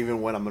myself,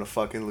 even when I'm gonna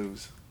fucking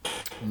lose.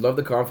 Love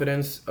the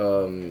confidence.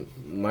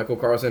 Michael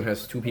Carlson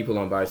has 2 people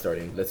on bye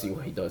starting. Let's see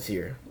what he does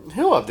here.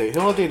 He'll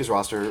update his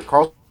roster.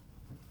 Carl,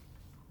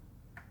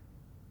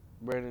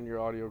 Brandon, your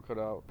audio cut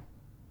out.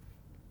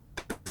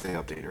 the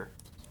updater.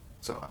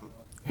 So,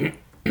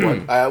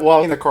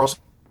 well, in the Carlson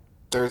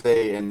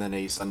Thursday and then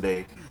a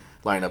Sunday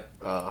lineup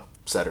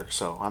setter.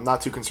 So I'm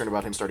not too concerned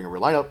about him starting a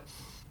real lineup.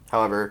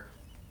 However,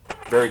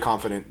 very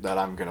confident that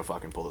I'm gonna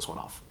fucking pull this one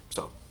off.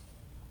 So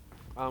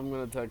I'm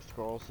gonna text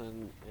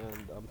Carlson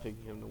and I'm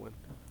picking him to win.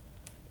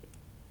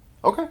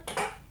 okay,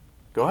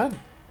 go ahead.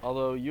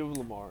 Although you have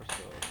Lamar,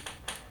 so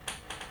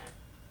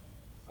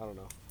I don't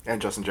know.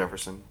 And Justin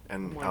Jefferson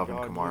and Oh my Alvin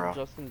God, Kamara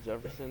dude, Justin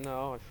Jefferson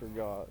now? I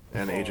forgot.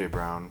 and Fuck. AJ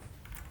Brown.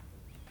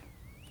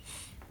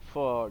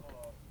 Fuck.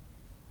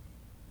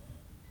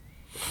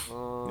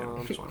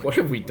 Yeah, just want What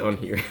have we done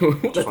here?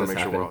 What to make has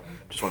sure we're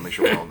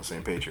happened? all on the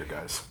same page here,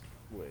 guys.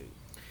 Wait.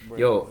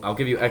 Yo, I'll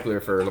give you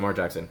Eckler for Lamar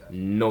Jackson.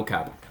 No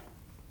cap.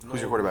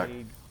 Who's your quarterback?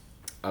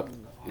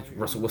 It's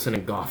Russell Wilson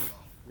and Goff.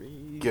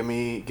 Give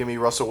me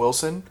Russell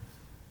Wilson,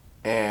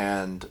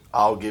 and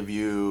I'll give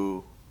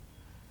you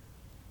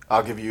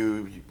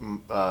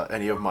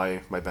any of my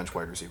bench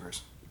wide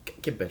receivers.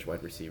 Get bench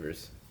wide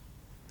receivers.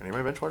 Any of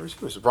my bench wide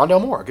receivers.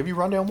 Rondale Moore. I'll give you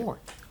Rondale Moore.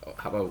 Oh,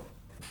 how about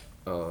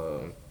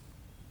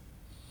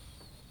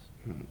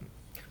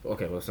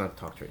Okay, well, let's not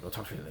talk trade. We'll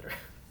talk trade later.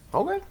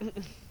 Okay.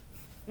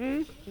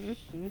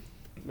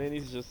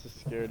 Manny's just as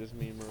scared as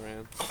me,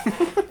 Moran.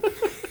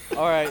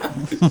 Alright,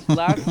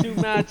 last 2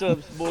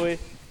 matchups, boy.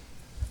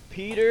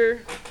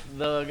 Peter,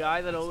 the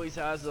guy that always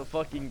has a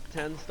fucking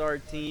 10-star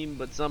team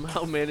but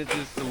somehow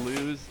manages to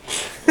lose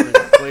when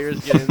his players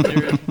get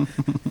injured.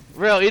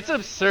 Bro, it's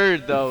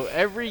absurd though.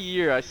 Every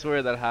year I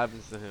swear that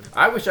happens to him.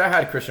 I wish I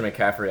had Christian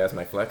McCaffrey as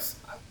my flex.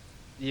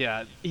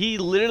 Yeah, he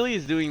literally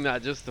is doing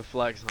that just to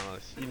flex on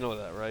us. You know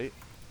that, right?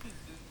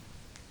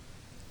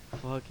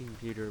 Fucking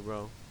Peter,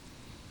 bro.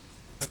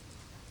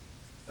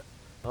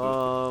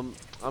 I'm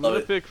gonna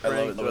pick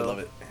Frank. love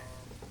it.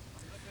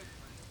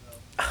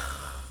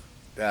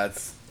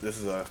 This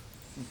is a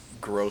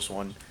gross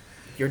one.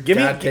 Your Give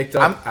me, dad picked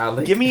up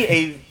Alec. Give me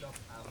a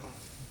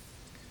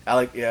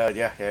Alec.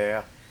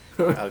 Yeah.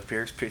 Alec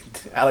Pierce.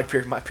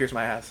 Pierce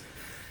my ass.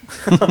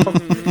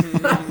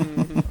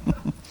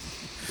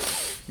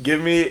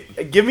 Give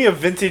me a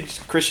vintage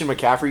Christian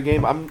McCaffrey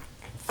game. I'm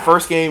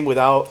first game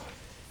without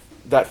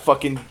that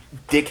fucking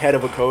dickhead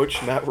of a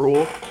coach, Matt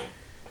Rule.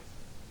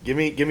 Give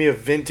me a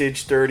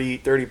vintage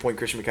 30 point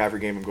Christian McCaffrey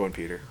game. I'm going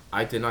Peter.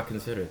 I did not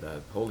consider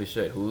that. Holy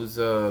shit! Who's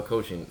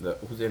coaching?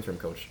 Who's the interim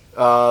coach?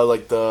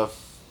 Like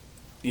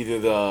either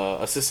the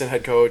assistant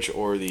head coach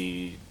or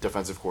the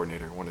defensive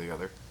coordinator, one or the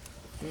other.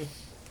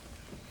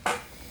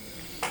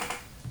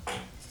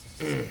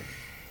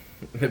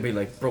 They'd be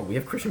like, bro, we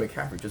have Christian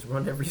McCaffrey. Just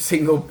run every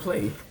single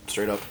play.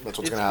 Straight up, that's what's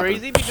It's gonna happen.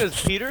 crazy because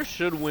Peter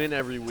should win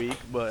every week,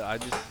 but I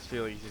just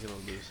feel like he's gonna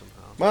lose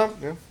somehow. Well,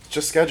 yeah, it's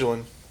just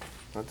scheduling.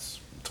 That's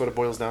what it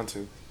boils down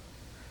to.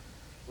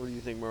 What do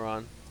you think,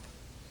 Moran?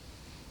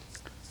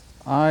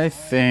 I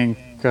think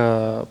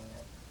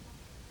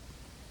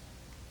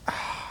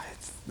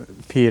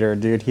Peter,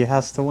 dude, he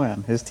has to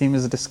win. His team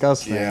is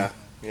disgusting.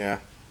 Yeah.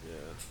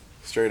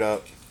 Straight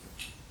up.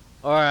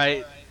 All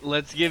right,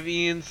 let's give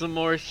Ian some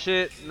more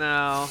shit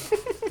now.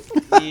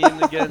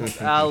 Ian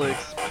against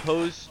Alex.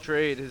 Post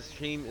trade, his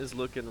team is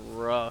looking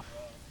rough.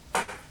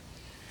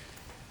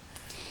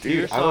 Dude,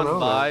 Pierce I don't know, on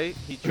bye.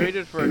 He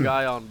traded for a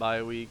guy on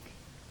bye week.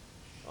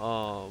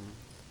 I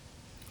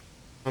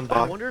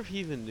wonder if he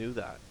even knew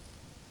that.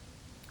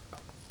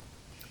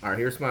 All right,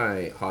 here's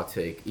my hot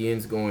take.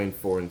 Ian's going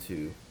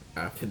 4-2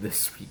 after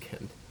this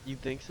weekend. You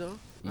think so?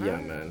 Yeah,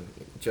 man.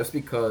 Just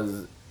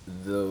because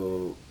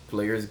the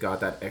players got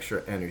that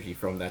extra energy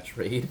from that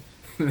trade,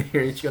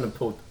 they're each gonna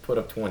put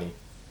up 20.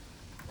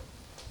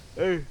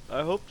 Hey,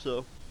 I hope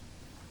so.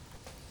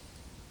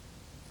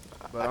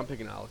 But I'm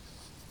picking Alex.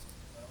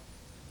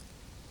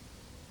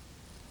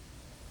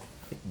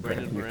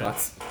 Brandon, your Morant.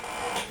 thoughts?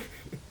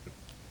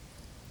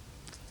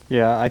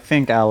 Yeah, I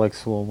think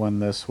Alex will win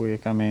this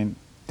week. I mean,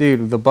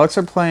 dude, the Bucks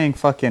are playing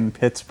fucking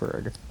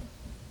Pittsburgh.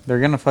 They're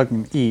gonna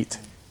fucking eat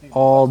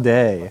all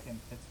day. Fucking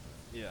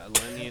Pittsburgh. Yeah,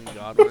 Lenny and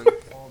Godwin.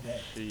 All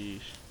day.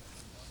 Sheesh.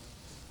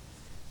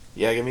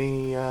 Yeah, give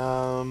me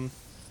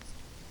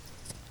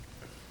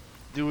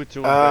Do it to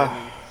him,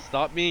 Brandon.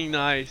 Stop being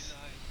nice.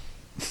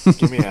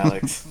 give me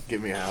Alex.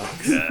 Give me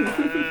Alex.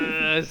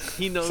 Yes,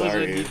 he knows what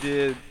Sorry. he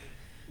did.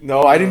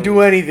 No, I didn't do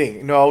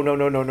anything. No.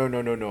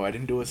 I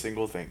didn't do a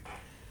single thing.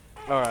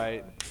 All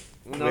right.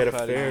 had Enough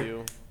a out fair- of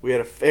you. We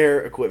had a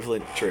fair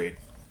equivalent trade.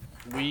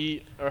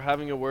 We are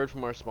having a word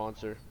from our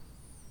sponsor.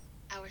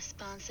 Our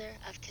sponsor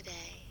of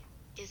today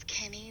is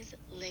Kenny's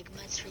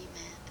Ligma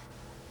Treatment.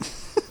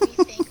 We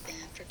thank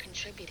them for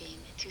contributing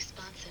to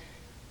sponsor.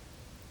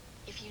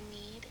 If you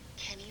need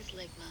Kenny's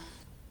Ligma,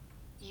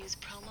 use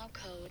promo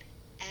code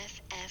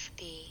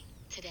FFD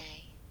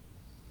today.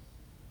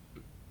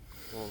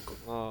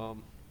 Well,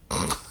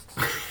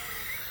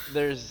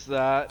 there's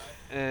that,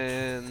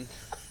 and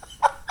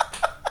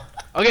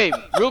okay,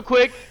 real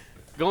quick,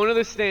 going to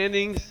the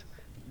standings,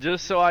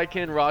 just so I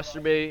can roster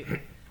bait.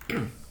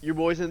 Your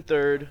boys in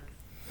third.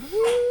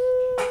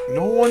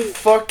 No one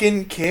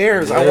fucking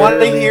cares. I Literally, want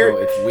to bro, hear.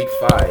 it's week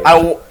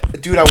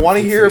 5. Dude, I want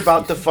to hear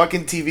about the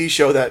fucking TV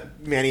show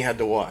that Manny had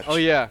to watch. Oh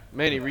yeah,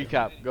 Manny,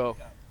 recap, go.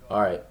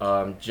 All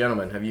right,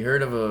 gentlemen, have you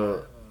heard of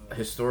a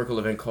historical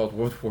event called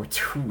World War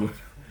II?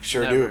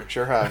 Sure Never. do.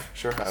 Sure have.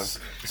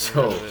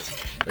 So,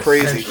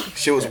 Crazy.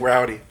 Shit was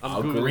rowdy.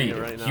 I'm Googling Agreed.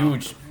 it right now.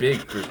 Huge,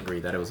 big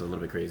agree that it was a little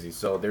bit crazy.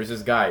 So there's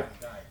this guy,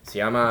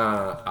 se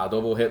llama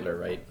Adobo Hitler,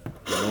 right?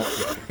 You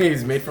know,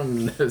 he's made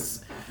from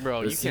this.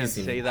 Bro, you this can't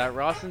season. say that.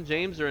 Ross and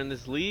James are in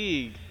this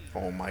league.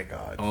 Oh my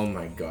god. Oh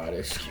my god,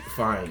 it's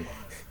fine.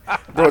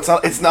 Bro,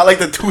 it's not like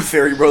the tooth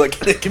fairy, bro.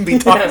 Like it can be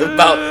talked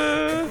about.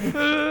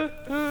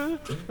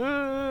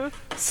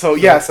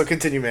 So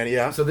continue, Manny.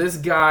 Yeah. So this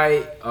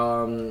guy,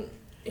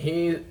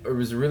 he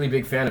was a really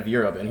big fan of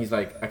Europe, and he's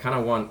like, I kind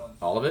of want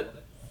all of it.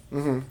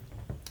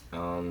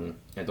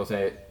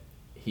 Entonces,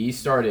 he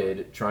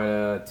started trying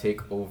to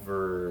take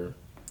over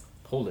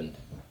Poland,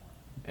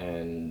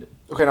 and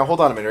Okay, now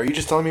hold on a minute. Are you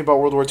just telling me about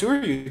World War II, or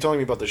are you telling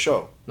me about the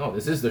show? no,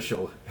 this is the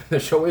show. The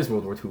show is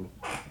World War II.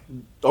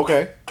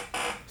 Okay.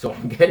 So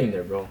I'm getting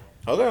there, bro.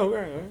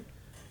 Okay.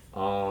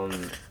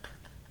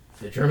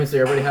 The Germans, they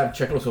already have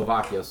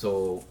Czechoslovakia,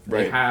 so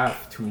they Right.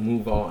 have to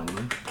move on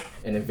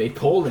and invade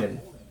Poland.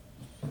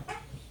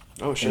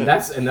 Oh shit.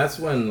 And that's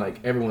when like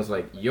everyone's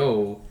like,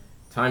 "Yo,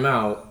 time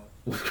out.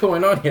 What's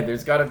going on here?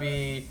 There's got to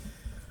be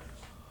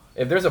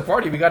if there's a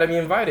party, we got to be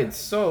invited."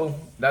 So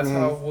that's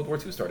how World War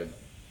II started.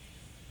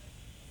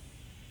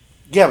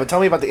 Yeah, but tell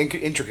me about the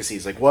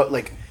intricacies. Like what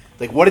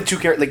did two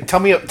characters like? Tell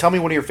me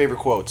one of your favorite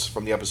quotes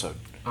from the episode.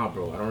 Oh,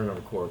 bro, I don't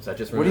remember quotes. I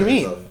just What do you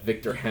remember mean?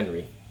 Victor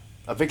Henry.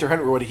 Victor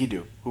Henry. What did he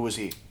do? Who was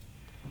he?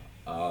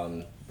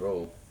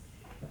 Bro,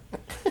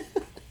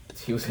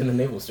 he was in the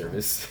naval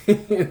service.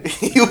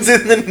 He was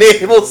in the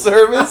naval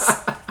service.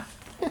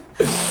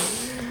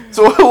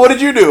 So what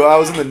did you do? I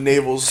was in the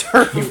naval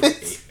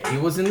service He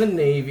was in the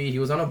Navy. He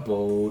was on a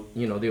boat,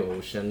 the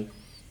ocean.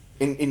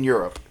 in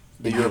Europe.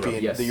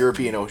 Yes. the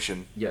European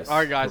Ocean. Yes. All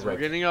right, guys, correct.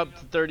 we're getting up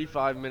to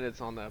 35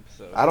 minutes on the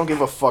episode. I don't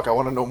give a fuck. I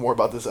want to know more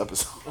about this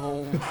episode.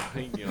 Oh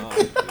my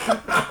god.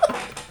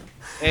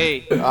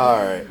 Hey, All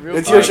right, Real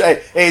it's your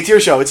quick. show. Hey, it's your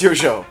show. It's your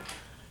show.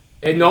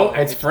 No,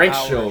 it's Frank's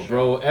our show, show.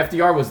 bro.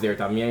 FDR was there,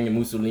 también, and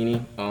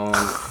Mussolini.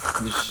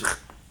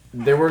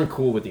 They weren't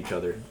cool with each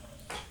other.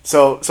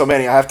 So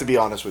Manny, I have to be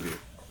honest with you.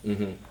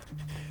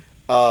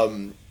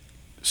 Mm-hmm.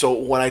 So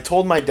when I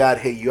told my dad,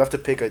 hey, you have to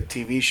pick a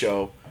TV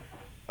show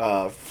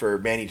for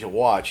Manny to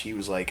watch, he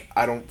was like,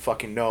 I don't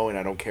fucking know and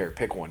I don't care.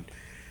 Pick one,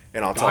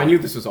 and I'll tell I you. knew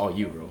this was all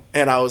you, bro.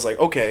 And I was like,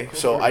 okay.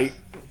 So I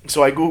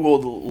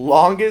googled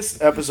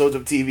longest episodes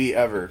of TV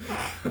ever,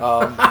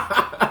 and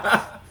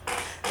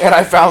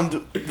I found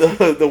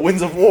the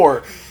Winds of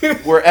War,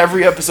 where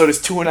every episode is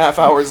 2.5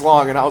 hours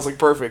long, and I was like,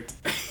 perfect.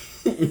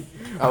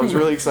 I was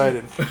really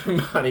excited.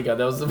 My God,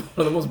 that was one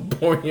of the most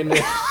boring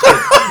shit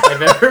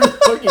I've ever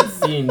fucking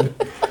seen.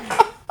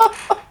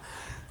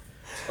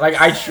 Like,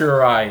 I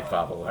tried,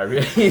 Pablo. I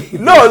really.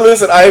 No,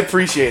 listen, I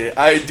appreciate it.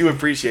 I do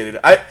appreciate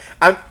it.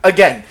 I'm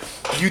again,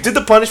 you did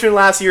the punishment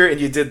last year, and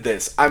you did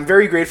this. I'm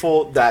very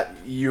grateful that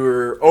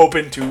you're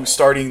open to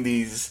starting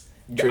these.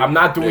 I'm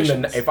not doing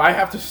traditions. If I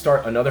have to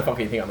start another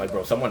fucking thing, I'm like,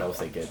 bro, someone else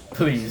take it,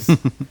 please.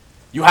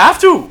 You have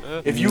to.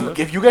 If you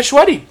get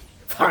sweaty.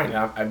 Fine,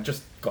 I'm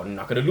just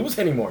not gonna lose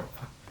anymore.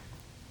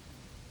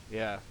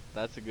 yeah,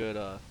 that's a good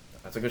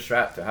That's a good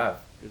strat to have.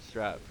 good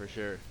strat for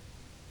sure.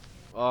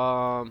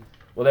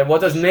 Well, then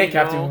what does So Nick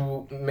have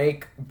now- to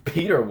make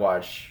Peter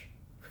watch?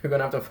 We're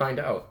gonna have to find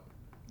out.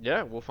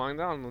 Yeah, we'll find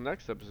out in the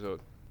next episode.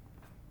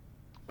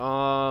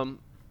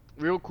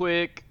 Real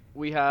quick,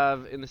 we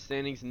have in the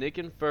standings Nick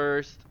in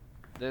first,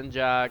 then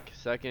Jack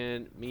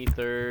second, me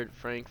third,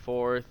 Frank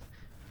fourth,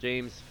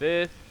 James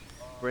fifth,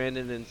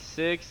 Brandon in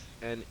sixth,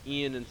 and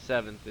Ian in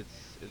seventh.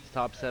 It's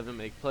top 7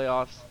 make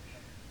playoffs.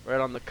 Right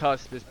on the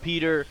cusp is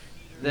Peter.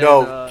 Then,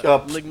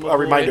 Ligma A Boy.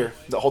 reminder.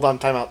 Hold on,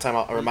 time out.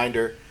 A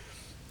reminder.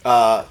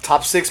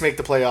 Top 6 make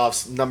the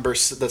playoffs.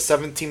 The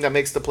 7th team that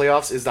makes the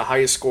playoffs is the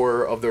highest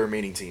scorer of the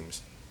remaining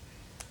teams.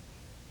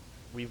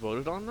 We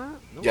voted on that?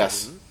 No,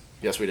 Yes. we didn't.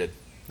 Yes, we did.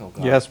 Oh,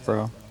 God. Yes,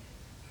 bro.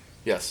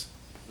 Yes.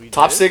 We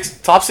Top did?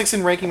 6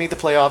 in ranking make the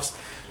playoffs.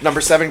 Number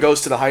 7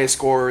 goes to the highest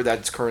scorer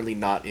that's currently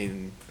not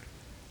in.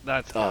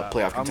 That's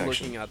playoff I'm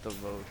contention. looking at the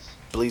votes.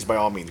 Please, by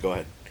all means, go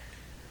ahead.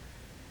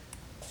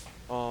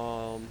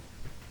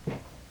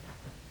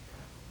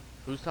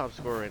 Who's top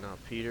scorer right now?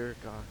 Peter?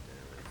 God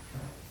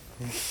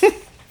damn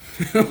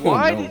it.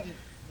 Why no. did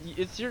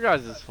it's your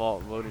guys'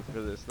 fault voting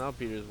for this. Now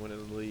Peter's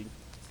winning the league.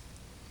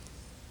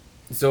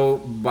 So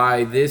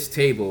by this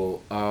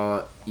table,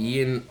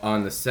 Ian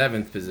on the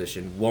 7th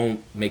position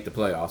won't make the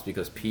playoffs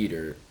because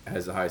Peter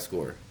has the high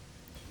score.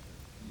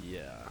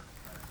 Yeah.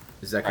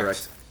 Is that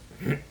correct?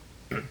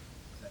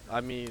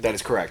 I mean, That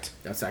is correct.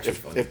 That's actually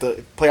funny. If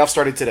the playoffs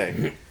started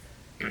today.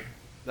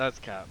 that's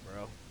cap,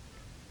 bro.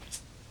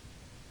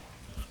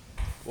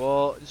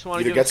 Well, just want to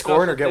Either give get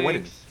scoring or special get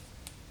winning.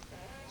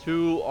 thanks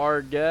to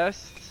our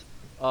guests,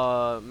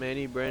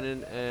 Manny,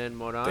 Brandon, and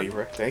Moran.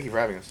 Thank you for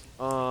having us.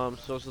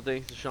 Social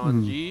thanks to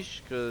Sean Geesh,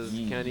 because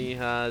Kenny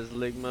has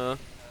Ligma.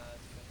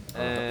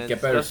 And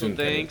Get better special soon,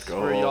 Kenny. thanks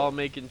Go. for y'all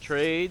making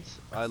trades.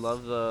 I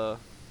love the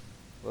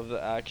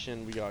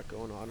action we got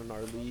going on in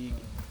our league,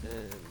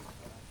 and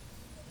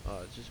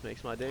it just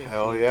makes my day.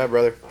 Hell yeah,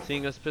 brother.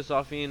 Seeing us piss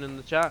off Ian in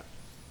the chat.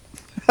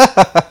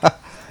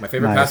 My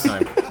favorite Nice.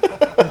 pastime.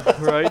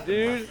 Right,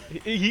 dude?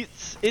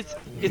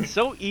 It's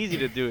so easy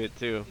to do it,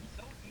 too.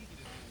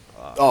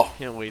 Oh,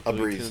 Can't wait a till he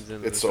breeze. tunes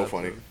in. It's so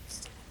funny.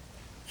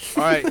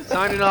 Alright,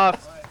 signing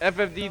off.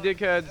 FFD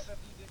dickheads.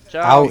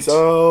 Ciao. Out.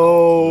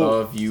 So.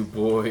 Love you,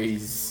 boys.